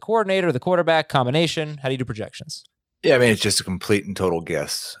 pass from the coordinator, the quarterback, combination. How do you do projections? Yeah, I mean, it's just a complete and total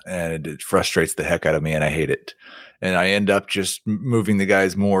guess, and it frustrates the heck out of me, and I hate it. And I end up just moving the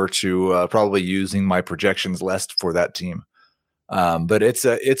guys more to probably using my projections less for that team. But it's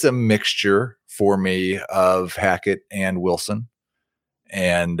a mixture for me of Hackett and Wilson.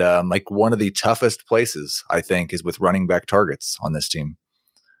 And like one of the toughest places, I think, is with running back targets on this team,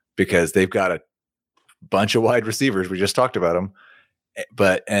 because they've got a bunch of wide receivers. We just talked about them,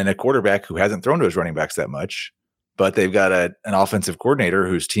 and a quarterback who hasn't thrown to his running backs that much. But they've got an offensive coordinator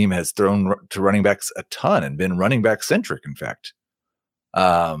whose team has thrown to running backs a ton and been running back centric, in fact.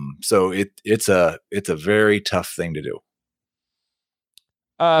 So it's a very tough thing to do.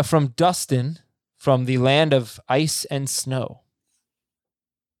 From Dustin, from the land of ice and snow.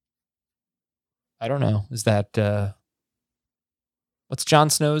 I don't know. Is that what's Jon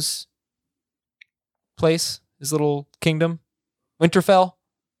Snow's place? His little kingdom? Winterfell?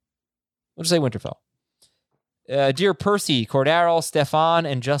 We'll just say Winterfell. Dear Percy, Cordaro, Stefan,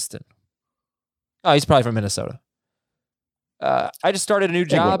 and Justin. Oh, he's probably from Minnesota. I just started a new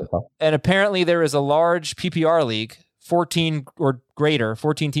job, and apparently there is a large PPR league, 14 or greater,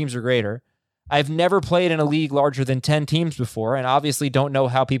 14 teams or greater. I've never played in a league larger than 10 teams before, and obviously don't know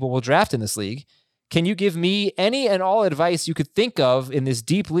how people will draft in this league. Can you give me any and all advice you could think of in this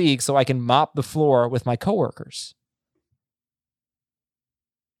deep league so I can mop the floor with my coworkers?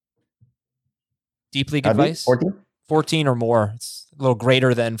 Deep league advice? 14? 14 or more. It's a little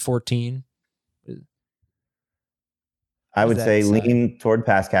greater than 14. I would say lean toward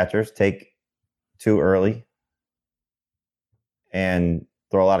pass catchers, take 2 early, and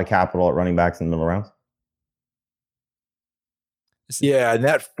throw a lot of capital at running backs in the middle rounds. Yeah, in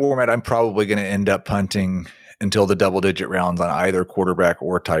that format, I'm probably going to end up punting until the double-digit rounds on either quarterback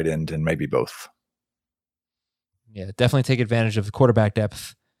or tight end, and maybe both. Yeah, definitely take advantage of the quarterback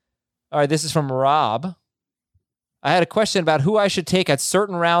depth. All right, this is from Rob. I had a question about who I should take at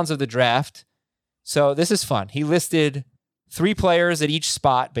certain rounds of the draft. So this is fun. He listed 3 players at each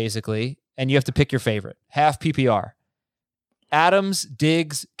spot, basically, and you have to pick your favorite. Half PPR. Adams,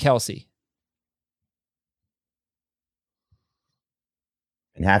 Diggs, Kelsey.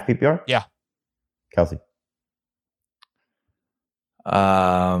 In half PPR? Yeah. Kelsey.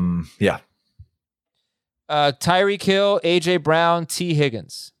 Yeah. Tyreek Hill, AJ Brown, T.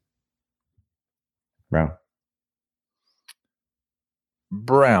 Higgins.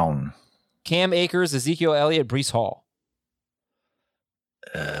 Brown. Cam Akers, Ezekiel Elliott, Breece Hall.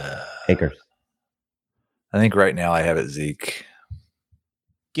 Akers. I think right now I have it Zeke.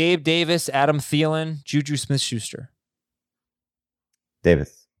 Gabe Davis, Adam Thielen, Juju Smith-Schuster.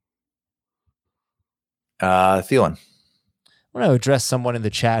 Davis. Thielen. I want to address someone in the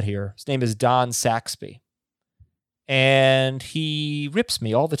chat here. His name is Don Saxby. And he rips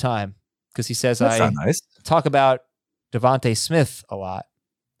me all the time because he says That's I not nice. talk about Devontae Smith a lot.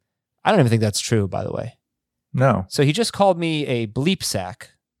 I don't even think that's true, by the way. No. So he just called me a bleep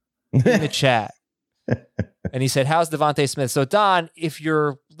sack in the chat. And he said, how's Devontae Smith? So Don, if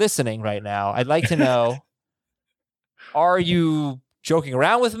you're listening right now, I'd like to know, are you joking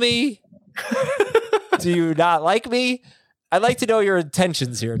around with me? Do you not like me? I'd like to know your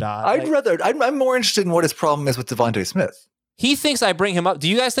intentions here, Don. I'm more interested in what his problem is with Devontae Smith. He thinks I bring him up. Do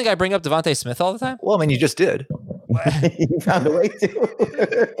you guys think I bring up Devontae Smith all the time? Well, I mean, you just did. You found a way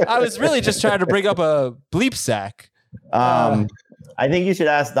to. I was really just trying to bring up a bleep sack. I think you should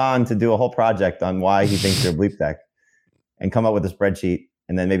ask Don to do a whole project on why he thinks you're a bleep sack and come up with a spreadsheet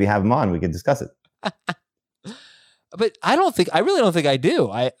and then maybe have him on. We could discuss it. But I really don't think I do.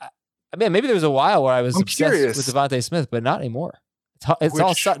 I mean, maybe there was a while where I was obsessed with Devontae Smith, but not anymore. It's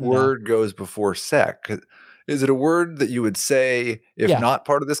all Sutton. Which word goes before sack? Is it a word that you would say if not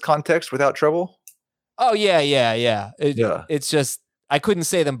part of this context without trouble? Oh, yeah. It's just, I couldn't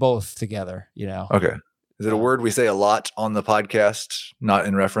say them both together, you know? Okay. Is it a word we say a lot on the podcast, not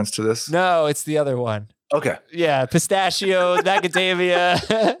in reference to this? No, it's the other one. Okay. Yeah, pistachio, macadamia,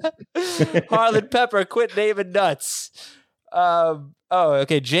 Harlan Pepper, quit naming nuts.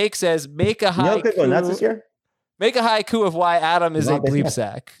 Okay. Jake says, make a haiku. You know, could go nuts this year? Make a haiku of why Adam is a bleep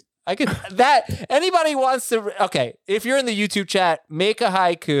sack. I could that anybody wants to. Okay, if you're in the YouTube chat, make a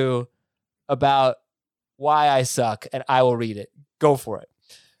haiku about why I suck, and I will read it. Go for it.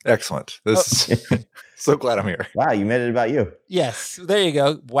 Excellent. This is so glad I'm here. Wow, you made it about you. Yes, there you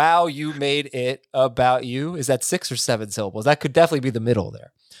go. Wow, you made it about you. Is that 6 or 7 syllables? That could definitely be the middle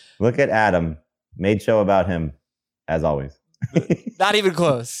there. Look at Adam. Made show about him, as always. Not even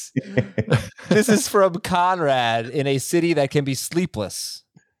close. This is from Conrad in a city that can be sleepless.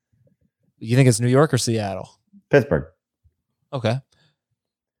 You think it's New York or Seattle? Pittsburgh. Okay.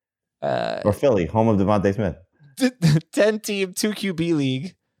 Or Philly, home of Devontae Smith. 10-team, 2 QB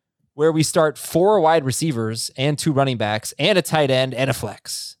league where we start 4 wide receivers and 2 running backs and a tight end and a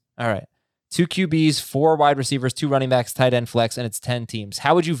flex. All right. 2 QBs, 4 wide receivers, 2 running backs, tight end, flex, and it's 10 teams.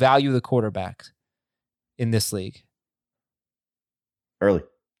 How would you value the quarterback in this league? Early.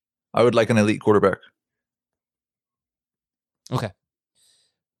 I would like an elite quarterback. Okay.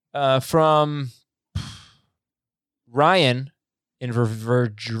 From Ryan in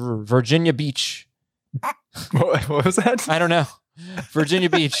Virginia Beach. What was that? I don't know. Virginia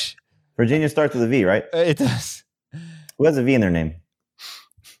Beach. Virginia starts with a V, right? It does. Who has a V in their name?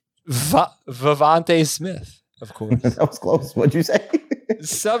 Vavante Smith, of course. That was close. What'd you say?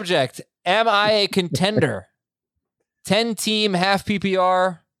 Subject, am I a contender? 10-team, half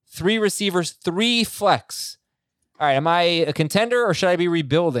PPR, 3 receivers, 3 flex. All right, am I a contender or should I be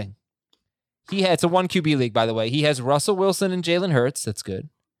rebuilding? It's a 1 QB league, by the way. He has Russell Wilson and Jalen Hurts. That's good.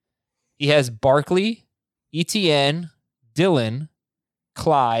 He has Barkley, Etienne, Dillon,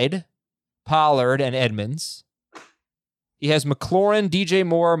 Clyde, Pollard, and Edmonds. He has McLaurin, DJ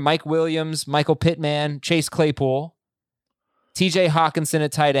Moore, Mike Williams, Michael Pittman, Chase Claypool, TJ Hawkinson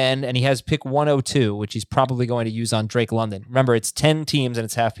at tight end, and he has pick 102, which he's probably going to use on Drake London. Remember, it's 10 teams and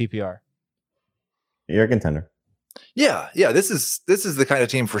it's half PPR. You're a contender. Yeah. This is the kind of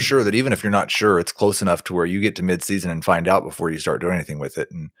team for sure that even if you're not sure, it's close enough to where you get to midseason and find out before you start doing anything with it.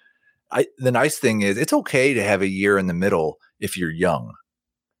 And the nice thing is it's okay to have a year in the middle if you're young,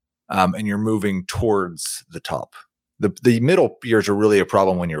 and you're moving towards the top. The middle years are really a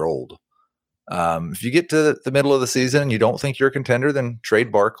problem when you're old. If you get to the middle of the season and you don't think you're a contender, then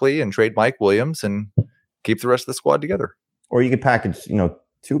trade Barkley and trade Mike Williams and keep the rest of the squad together. Or you could package,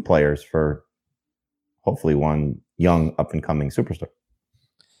 2 players for hopefully one young up-and-coming superstar.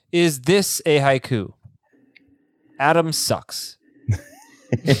 Is this a haiku? Adam sucks.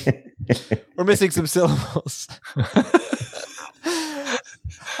 We're missing some syllables.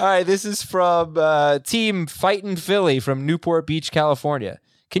 All right, this is from Team Fightin' Philly from Newport Beach, California.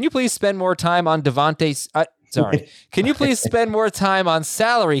 Can you please spend more time on Can you please spend more time on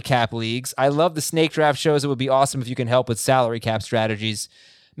salary cap leagues? I love the snake draft shows. It would be awesome if you can help with salary cap strategies.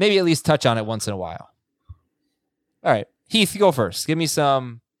 Maybe at least touch on it once in a while. All right, Heath, go first. Give me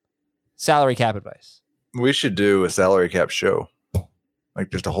some salary cap advice. We should do a salary cap show,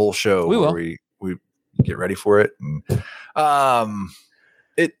 like just a whole show where we get ready for it. And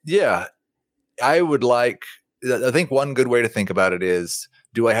I would like. I think one good way to think about it is: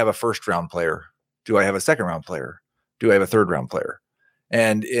 do I have a first round player? Do I have a second round player? Do I have a third round player?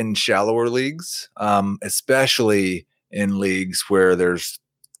 And in shallower leagues, especially in leagues where there's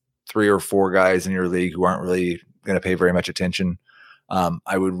 3 or 4 guys in your league who aren't really going to pay very much attention,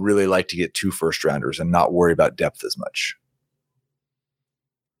 I would really like to get 2 first rounders and not worry about depth as much.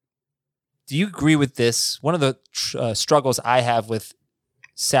 Do you agree with this? One of the struggles I have with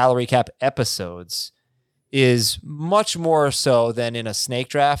salary cap episodes is much more so than in a snake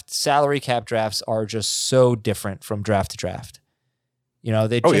draft. Salary cap drafts are just so different from draft to draft.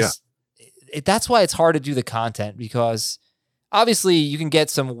 That's why it's hard to do the content, because obviously you can get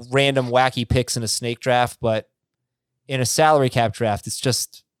some random wacky picks in a snake draft, but in a salary cap draft, it's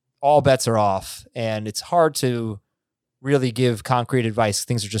just all bets are off and it's hard to really give concrete advice.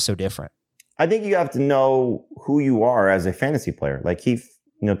 Things are just so different. I think you have to know who you are as a fantasy player. Like Keith,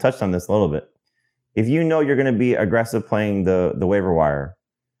 touched on this a little bit. If you know you're going to be aggressive playing the waiver wire,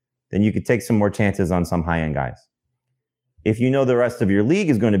 then you could take some more chances on some high-end guys. If you know the rest of your league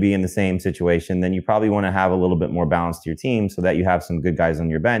is going to be in the same situation, then you probably want to have a little bit more balance to your team so that you have some good guys on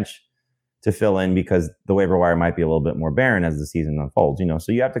your bench to fill in, because the waiver wire might be a little bit more barren as the season unfolds.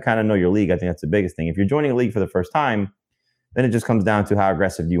 So you have to kind of know your league. I think that's the biggest thing. If you're joining a league for the first time, then it just comes down to how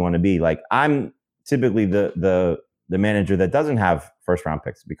aggressive do you want to be. Like, I'm typically the manager that doesn't have first round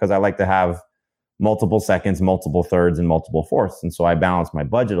picks, because I like to have multiple seconds, multiple thirds, and multiple fourths. And so I balance my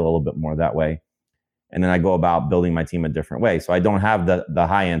budget a little bit more that way. And then I go about building my team a different way. So I don't have the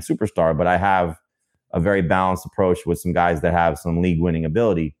high-end superstar, but I have a very balanced approach with some guys that have some league-winning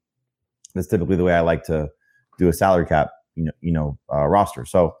ability. That's typically the way I like to do a salary cap, roster.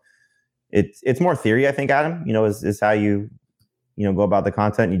 So it's more theory, I think, Adam, is how you go about the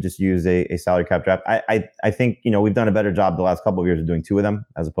content. You just use a salary cap draft. I think, we've done a better job the last couple of years of doing 2 of them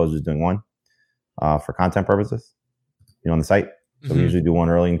as opposed to just doing 1 for content purposes, on the site. So we usually do 1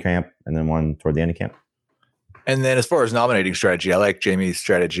 early in camp and then 1 toward the end of camp. And then as far as nominating strategy, I like Jamie's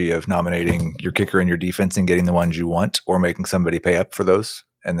strategy of nominating your kicker and your defense and getting the ones you want or making somebody pay up for those.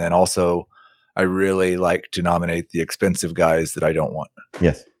 And then also I really like to nominate the expensive guys that I don't want.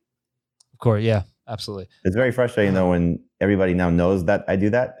 Yes. Of course. Yeah, absolutely. It's very frustrating though when everybody now knows that I do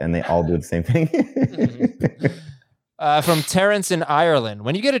that and they all do the same thing. From Terrence in Ireland.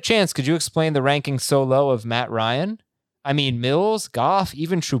 When you get a chance, could you explain the ranking so low of Matt Ryan? I mean, Mills, Goff,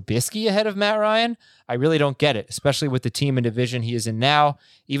 even Trubisky ahead of Matt Ryan? I really don't get it, especially with the team and division he is in now,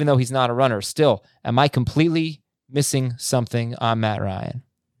 even though he's not a runner. Still, am I completely missing something on Matt Ryan?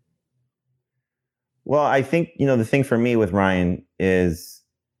 Well, I think, the thing for me with Ryan is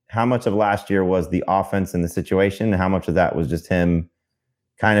how much of last year was the offense and the situation, and how much of that was just him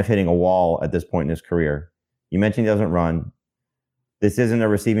kind of hitting a wall at this point in his career. You mentioned he doesn't run. This isn't a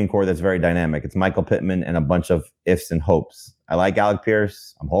receiving core that's very dynamic. It's Michael Pittman and a bunch of ifs and hopes. I like Alec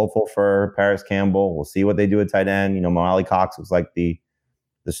Pierce. I'm hopeful for Paris Campbell. We'll see what they do at tight end. Molly Cox looks like the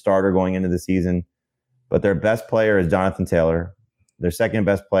starter going into the season. But their best player is Jonathan Taylor. Their second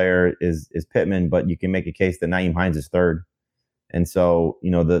best player is Pittman, but you can make a case that Nyheim Hines is third. And so,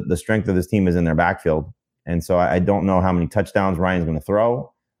 the strength of this team is in their backfield. And so I don't know how many touchdowns Ryan's going to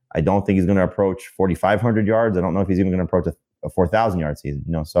throw. I don't think he's going to approach 4,500 yards. I don't know if he's even going to approach a 4,000 yard season,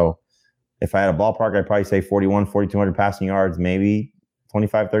 So if I had a ballpark, I'd probably say 4,200 passing yards, maybe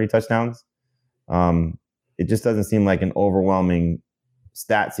 25, 30 touchdowns. It just doesn't seem like an overwhelming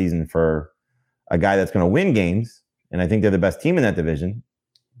stat season for a guy that's going to win games. And I think they're the best team in that division,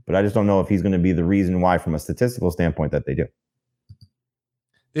 but I just don't know if he's going to be the reason why, from a statistical standpoint, that they do.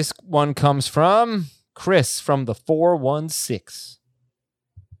 This one comes from Chris from the 416.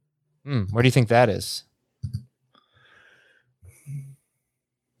 Where do you think that is?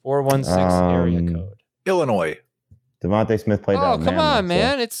 416 area code. Illinois. Devontae Smith played out. Oh, come on,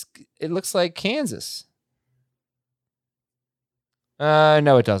 man. It looks like Kansas.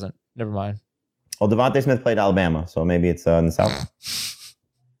 No, it doesn't. Never mind. Well, Devontae Smith played Alabama, so maybe it's in the South.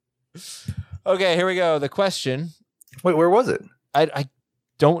 Okay, here we go. The question. Wait, where was it? I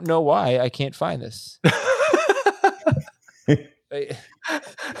don't know why I can't find this.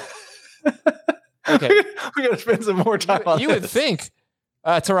 Okay. We got to spend some more time on this. You would think.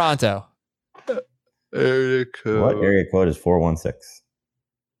 Toronto. Area code. What area code is 416?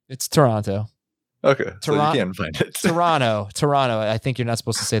 It's Toronto. Okay. So you can't find it. Toronto. I think you're not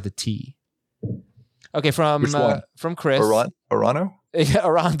supposed to say the T. Okay, from Chris. Orano? Yeah,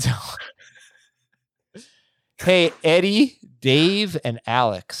 Oronto. Hey, Eddie, Dave, and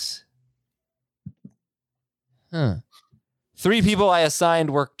Alex. 3 people I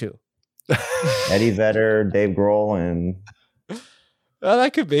assigned work to. Eddie Vedder, Dave Grohl, and... Oh,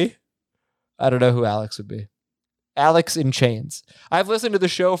 that could be. I don't know who Alex would be. Alex in Chains. I've listened to the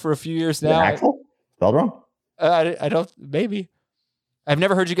show for a few years now. Axel? Spelled wrong? I don't, maybe. I've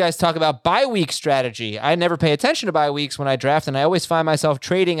never heard you guys talk about bye week strategy. I never pay attention to bye weeks when I draft, and I always find myself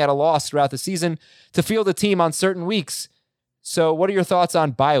trading at a loss throughout the season to field a team on certain weeks. So what are your thoughts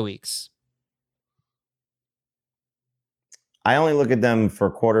on bye weeks? I only look at them for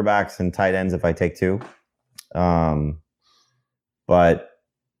quarterbacks and tight ends if I take 2. But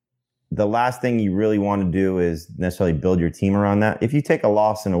the last thing you really want to do is necessarily build your team around that. If you take a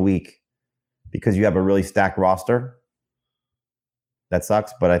loss in a week because you have a really stacked roster, that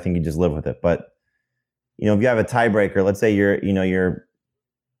sucks, but I think you just live with it. But, if you have a tiebreaker, let's say you're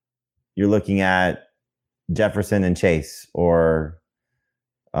looking at Jefferson and Chase, or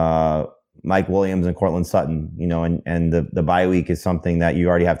Mike Williams and Cortland Sutton, and the bye week is something that you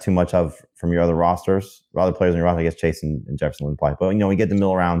already have too much of from your other rosters, or other players on your roster. I guess Chase and Jefferson wouldn't play. But, we get the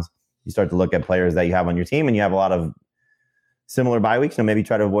middle rounds, you start to look at players that you have on your team, and you have a lot of similar bye weeks. Maybe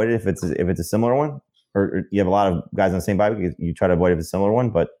try to avoid it if it's a similar one, or you have a lot of guys on the same bye week. You try to avoid it if it's a similar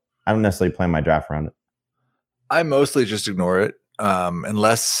one, but I don't necessarily plan my draft around it. I mostly just ignore it.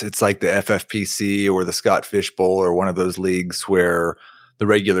 Unless it's like the FFPC or the Scott Fish Bowl or one of those leagues where the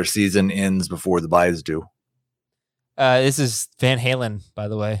regular season ends before the buys do. This is Van Halen, by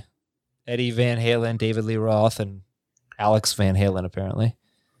the way. Eddie Van Halen, David Lee Roth, and Alex Van Halen, apparently.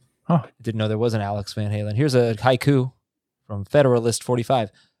 Huh. I didn't know there was an Alex Van Halen. Here's a haiku from Federalist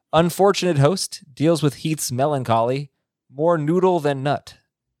 45. Unfortunate host deals with Heath's melancholy, more noodle than nut.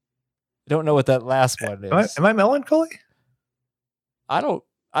 I don't know what that last one is. Am I melancholy? I don't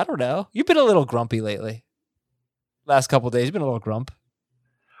know. You've been a little grumpy lately. Last couple of days, you've been a little grump.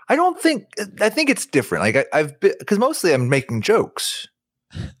 I think it's different. Like I've been, because mostly I'm making jokes.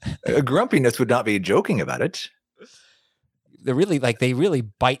 A grumpiness would not be joking about it. They're really they really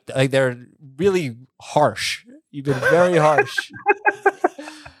bite. Like they're really harsh. You've been very harsh.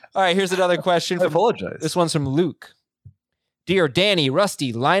 All right, here's another question. I apologize. This one's from Luke. Dear Danny,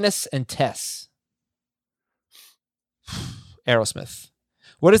 Rusty, Linus, and Tess. Aerosmith.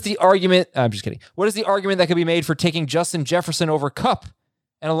 What is the argument? I'm just kidding. What is the argument that could be made for taking Justin Jefferson over Kupp?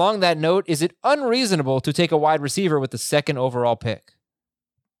 And along that note, is it unreasonable to take a wide receiver with the second overall pick?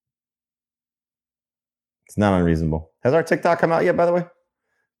 It's not unreasonable. Has our TikTok come out yet, by the way?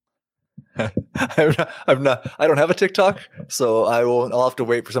 I don't have a TikTok, so I'll have to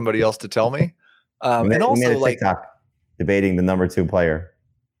wait for somebody else to tell me. And also, made a TikTok debating the number 2 player.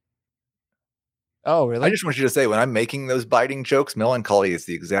 Oh, really? I just want you to say, when I'm making those biting jokes, melancholy is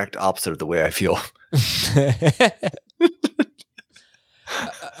the exact opposite of the way I feel.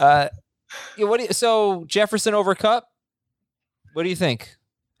 So Jefferson over Kupp? What do you think?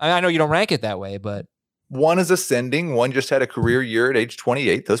 I know you don't rank it that way, but one is ascending. One just had a career year at age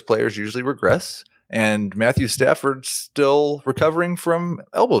 28. Those players usually regress. And Matthew Stafford's still recovering from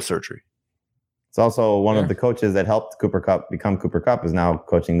elbow surgery. It's also one of the coaches that helped Cooper Kupp become Cooper Kupp is now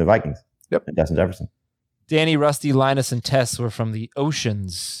coaching the Vikings. Yep. Justin Jefferson. Danny, Rusty, Linus, and Tess were from the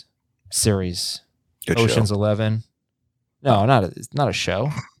Oceans series. Good Oceans show. 11. No, not a show.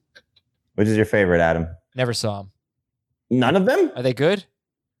 Which is your favorite, Adam? Never saw them. None of them? Are they good?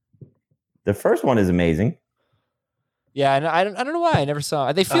 The first one is amazing. Yeah, I don't know why I never saw.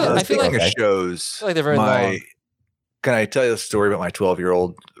 I feel like shows. I feel like they're very long. Can I tell you a story about my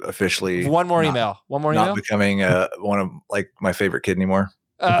 12-year-old officially? One more email. Not becoming one of my favorite kid anymore.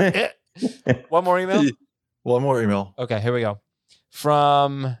 One more email. One more email. Okay, here we go.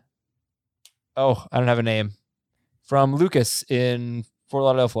 From I don't have a name. From Lucas in Fort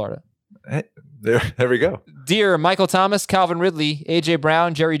Lauderdale, Florida. Hey, there we go. Dear Michael Thomas, Calvin Ridley, AJ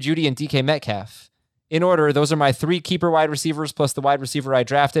Brown, Jerry Jeudy, and DK Metcalf. In order, those are my 3 keeper wide receivers plus the wide receiver I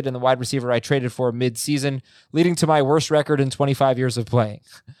drafted and the wide receiver I traded for mid-season, leading to my worst record in 25 years of playing.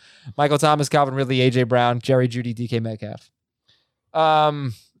 Michael Thomas, Calvin Ridley, AJ Brown, Jerry Jeudy, DK Metcalf.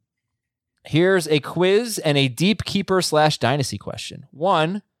 Here's a quiz and a deep keeper / dynasty question.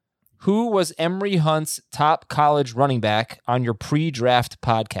 1, who was Emory Hunt's top college running back on your pre-draft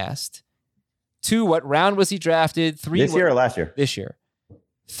podcast? 2, what round was he drafted? 3, this year or last year? This year.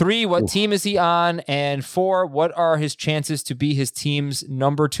 3, what team is he on? And 4, what are his chances to be his team's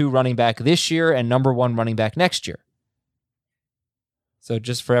number 2 running back this year and number 1 running back next year? So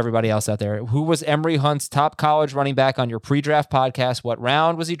just for everybody else out there, who was Emory Hunt's top college running back on your pre-draft podcast? What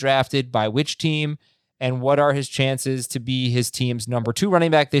round was he drafted? By which team? And what are his chances to be his team's number 2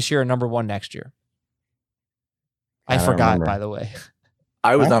 running back this year and number 1 next year? I forgot, by the way.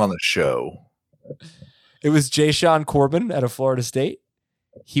 I was not on the show. It was Ja'Shawn Corbin out of Florida State.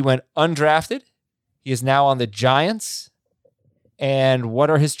 He went undrafted. He is now on the Giants. And what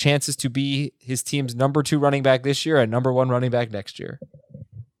are his chances to be his team's number 2 running back this year and number 1 running back next year?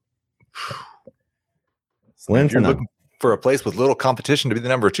 Slim You're looking for a place with little competition to be the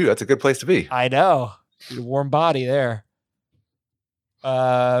number 2. That's a good place to be. I know. A warm body there.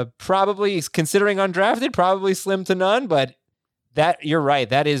 Probably, considering undrafted, probably slim to none, but you're right.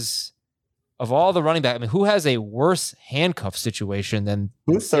 That is, of all the running back, I mean, who has a worse handcuff situation than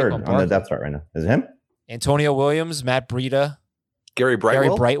who's third on the depth chart right now? Is it him? Antonio Williams, Matt Breida, Gary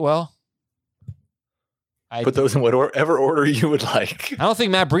Brightwell. Put those in whatever order you would like. I don't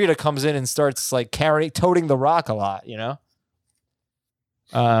think Matt Breida comes in and starts toting the rock a lot, you know?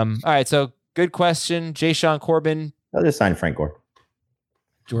 All right, so good question. Ja'Shawn Corbin. I'll just sign Frank Gore.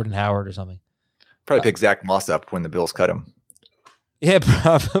 Jordan Howard or something. Probably pick Zach Moss up when the Bills cut him. Yeah,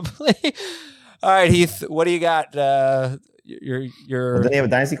 probably. All right, Heath, what do you got? Your Did he have a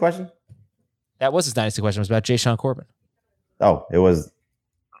dynasty question? That was his dynasty question. It was about Ja'Shawn Corbin. Oh, it was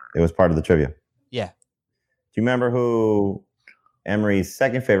part of the trivia. Yeah. Do you remember who Emory's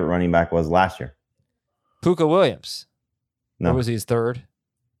second favorite running back was last year? Puka Williams. No. Or was he his third?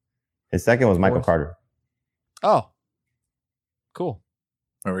 His second was Michael Carter. Oh. Cool.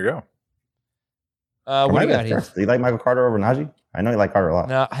 There we go. What do you got here? Do you like Michael Carter over Najee? I know you like Carter a lot.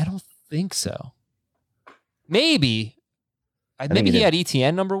 No, I don't think so. Maybe. Maybe he had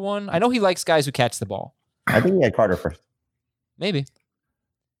ETN number 1. I know he likes guys who catch the ball. I think he had Carter first. Maybe.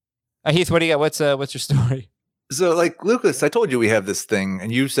 Heath, what do you got? What's your story? So, Lucas, I told you we have this thing,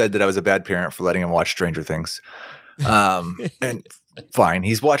 and you said that I was a bad parent for letting him watch Stranger Things. And fine,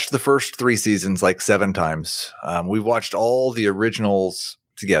 he's watched the first 3 seasons 7 times. We've watched all the originals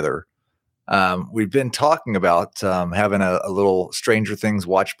together. We've been talking about having a little Stranger Things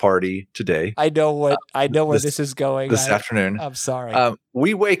watch party today. I know where this is going. This afternoon. I'm sorry.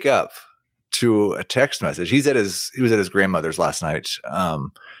 We wake up to a text message. He was at his grandmother's last night.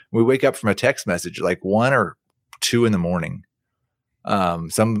 We wake up from a text message like 1 or 2 in the morning.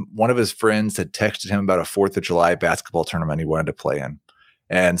 One of his friends had texted him about a 4th of July basketball tournament he wanted to play in.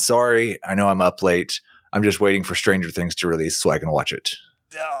 And sorry, I know I'm up late. I'm just waiting for Stranger Things to release so I can watch it.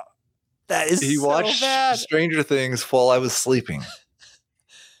 That is he so watched bad. Stranger Things while I was sleeping.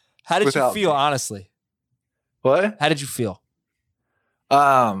 How did you Without feel, me. honestly? What? How did you feel?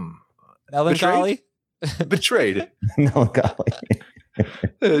 Melancholy? Betrayed. Melancholy.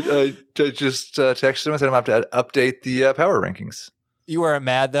 I just texted him and said I'm going to have to update the power rankings. You weren't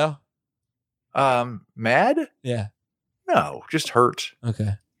mad, though? Mad? Yeah. No, just hurt.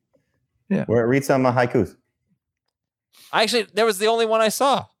 Okay. Yeah. Read some haikus. Actually, there was the only one I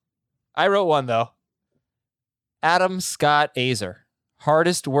saw. I wrote one, though. Adam Scott Azer,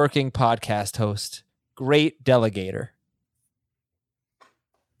 hardest working podcast host, great delegator.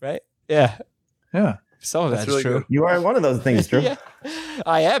 Right? Yeah. Yeah. Some of that's really true. good. You are one of those things, true. Yeah.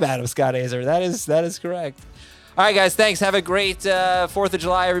 I am Adam Scott Azer. That is correct. All right, guys. Thanks. Have a great 4th of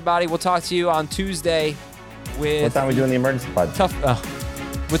July, everybody. We'll talk to you on Tuesday with What time are we doing the emergency pod?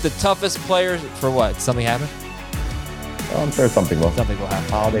 with the toughest players. For what? Something happened? Oh, I'm sure something will. Something will happen.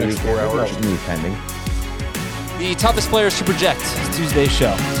 Holiday Next weekend. 4 hours. There's no news pending. The toughest players to project is Tuesday's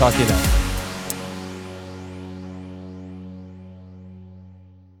show. Talk to you then.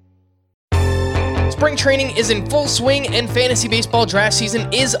 Spring training is in full swing and fantasy baseball draft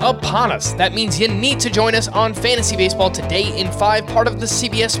season is upon us. That means you need to join us on Fantasy Baseball Today in 5, part of the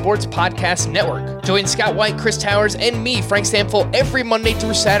CBS Sports Podcast Network. Join Scott White, Chris Towers, and me, Frank Stanfill, every Monday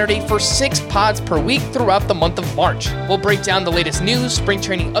through Saturday for 6 pods per week throughout the month of March. We'll break down the latest news, spring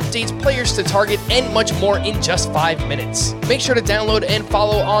training updates, players to target, and much more in just 5 minutes. Make sure to download and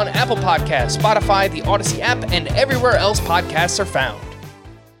follow on Apple Podcasts, Spotify, the Odyssey app, and everywhere else podcasts are found.